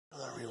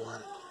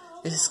everyone.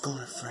 It is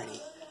Golden Freddy,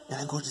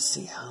 and I'm going to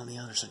see how the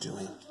others are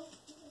doing.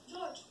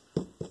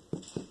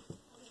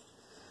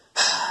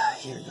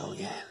 Here we go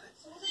again.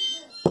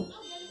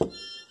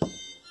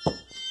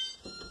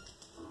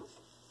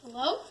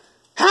 Hello?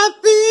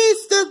 Happy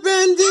Easter,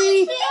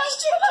 Bendy! Happy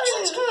Easter,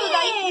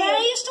 that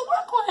I used to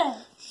work with.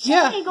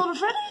 Yeah. Hey, Golden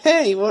Freddy.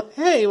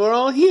 Hey, we're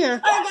all here.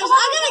 Alright, guys,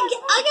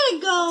 I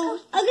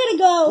gotta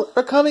go.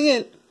 We're coming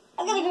in.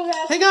 I gotta go,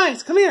 guys. Hey,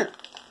 guys, come here.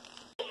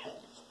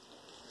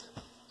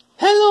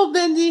 Hello,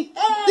 Bendy.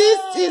 Hey. This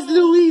is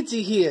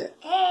Luigi here.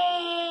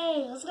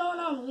 Hey, what's going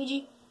on,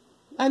 Luigi?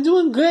 I'm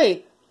doing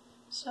great.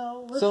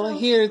 So I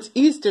hear it's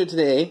Easter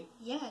today.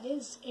 Yeah, it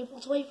is. April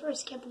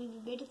 21st. Can't believe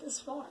we made it this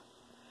far.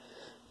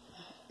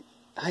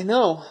 I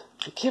know.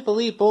 I can't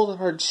believe both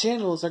of our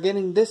channels are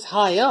getting this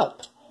high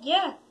up.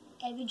 Yeah,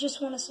 and we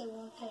just want to say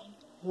one thing.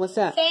 What's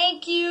that?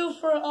 Thank you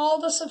for all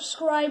the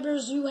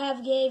subscribers you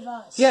have gave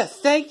us. Yes,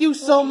 thank you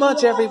so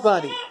much,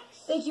 everybody.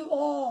 Thank you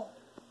all.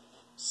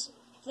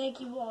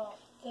 Thank you all.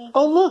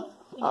 Oh, look.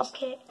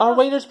 Our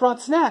waiters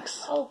brought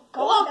snacks. Oh,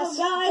 God, that's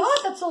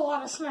a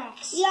lot of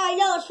snacks. Yeah, I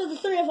know. It's for the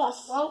three of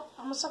us. Well,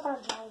 I'm going to suck on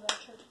a Jolly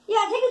Rancher.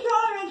 Yeah, take a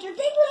Jolly Rancher.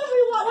 Take whatever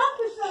you want. Help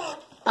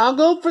yourself. I'll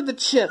go for the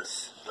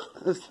chips.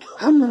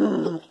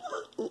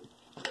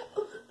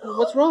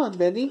 What's wrong,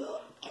 Bendy?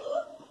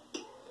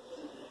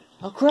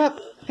 Oh, crap.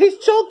 He's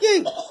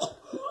choking.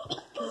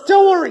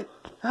 Don't worry.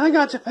 I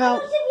got you, pal. I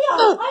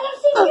got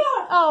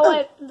CPR. Oh,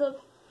 wait. The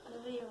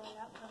video ran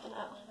out.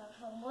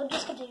 We'll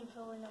just continue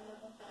filming another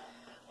one.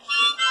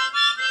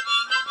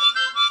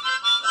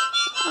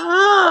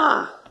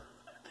 Ah!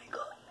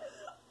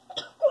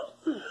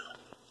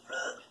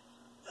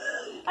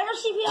 I got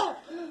CPR.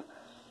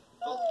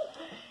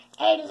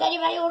 Hey, does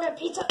anybody order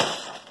pizza?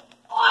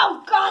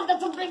 Oh, God,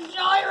 that's a big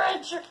Jolly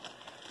Rancher.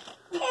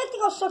 I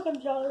think I'll suck on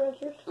Jolly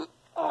Rancher.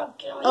 Oh,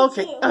 God.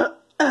 Okay. That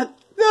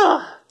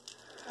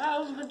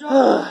was a good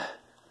job.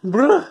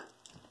 Bruh.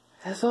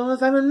 As long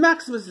as I'm in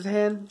Maximus's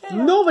hand,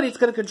 nobody's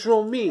gonna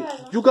control me.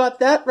 You got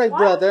that right,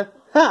 brother.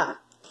 Ha!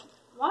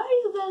 Why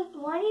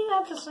do you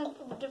have to sing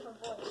from a different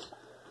voice?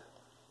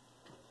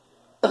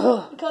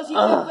 Because you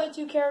can play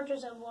two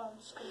characters at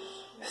once.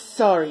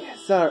 Sorry.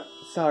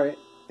 Anyway,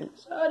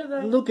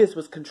 Lucas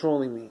was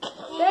controlling me.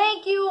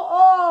 thank you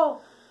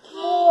all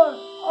for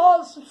all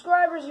the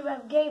subscribers you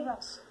have gave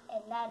us.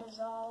 And that is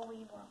all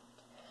we want.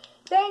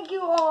 Thank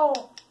you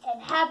all,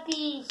 and Happy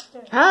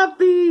Easter.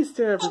 Happy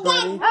Easter,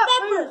 everybody.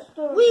 Remember,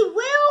 we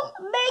will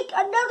make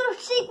another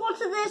sequel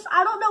to this.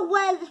 I don't know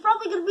when. It's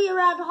probably going to be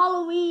around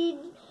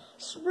Halloween,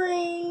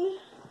 spring.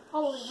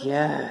 Halloween.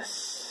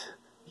 Yes.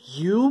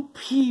 You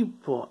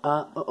people.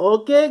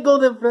 Okay,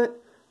 Golden Fred.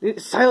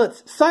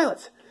 Silence.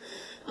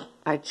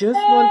 I just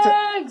want to...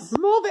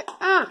 Move it.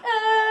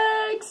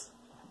 Eggs.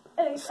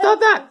 Stop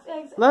that.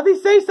 Eggs. Let me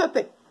say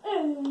something.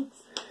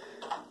 Eggs.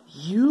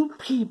 You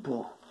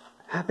people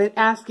have been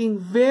asking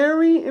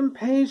very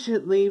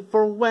impatiently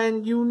for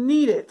when you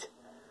need it.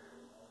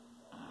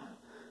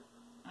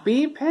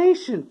 Be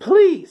patient,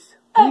 please.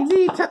 We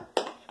need to...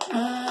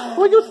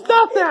 Will you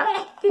stop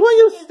that? Will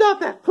you stop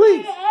that,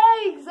 please?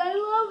 Eggs. I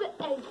love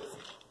eggs.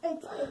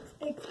 Eggs.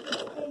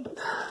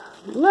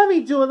 Let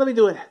me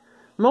do it.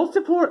 Most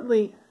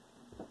importantly,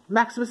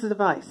 Maximus's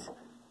advice.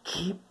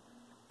 Keep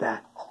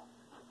that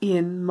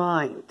in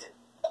mind.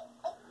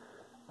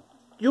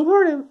 You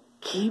heard him.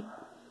 Keep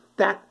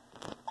that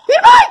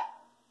in mind!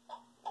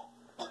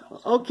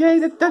 Okay,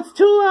 that's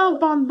too loud,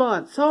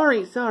 Bon.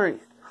 Sorry.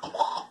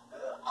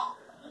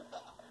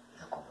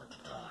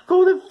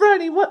 Golden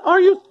Freddy, what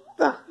are you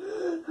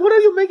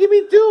making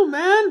me do,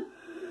 man?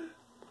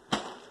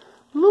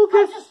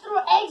 Lucas. I just threw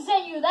eggs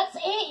at you. That's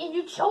it, and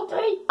you choked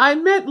me. I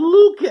meant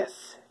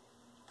Lucas.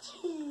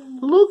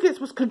 Lucas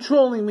was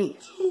controlling me.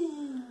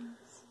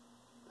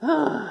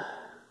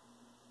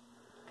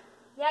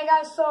 Yeah,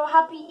 guys, so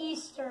happy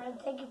Easter, and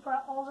thank you for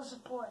all the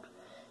support.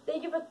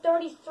 Thank you for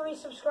 33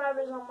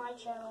 subscribers on my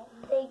channel.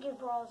 Thank you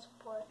for all the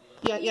support.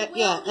 Yeah.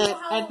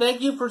 And thank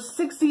you for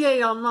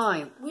 68 on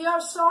mine. We are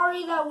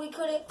sorry that I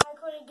couldn't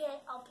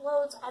get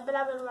uploads. I've been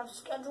having a rough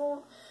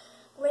schedule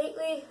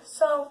lately.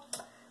 So,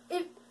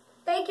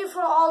 thank you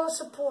for all the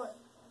support.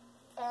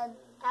 And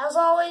as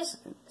always,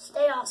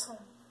 stay awesome.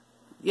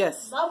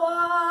 Yes. Bye-bye.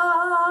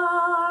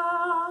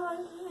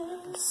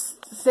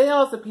 Stay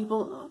awesome,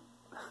 people.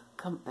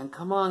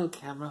 Come on,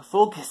 camera.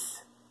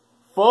 Focus.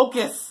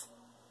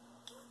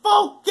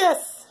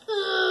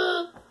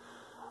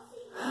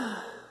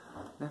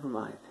 Never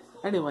mind.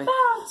 Anyway.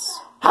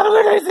 Have a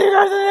good day. See you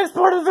guys in the next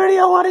part of the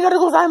video. Arigatou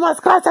gozaimasu.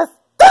 Gracias.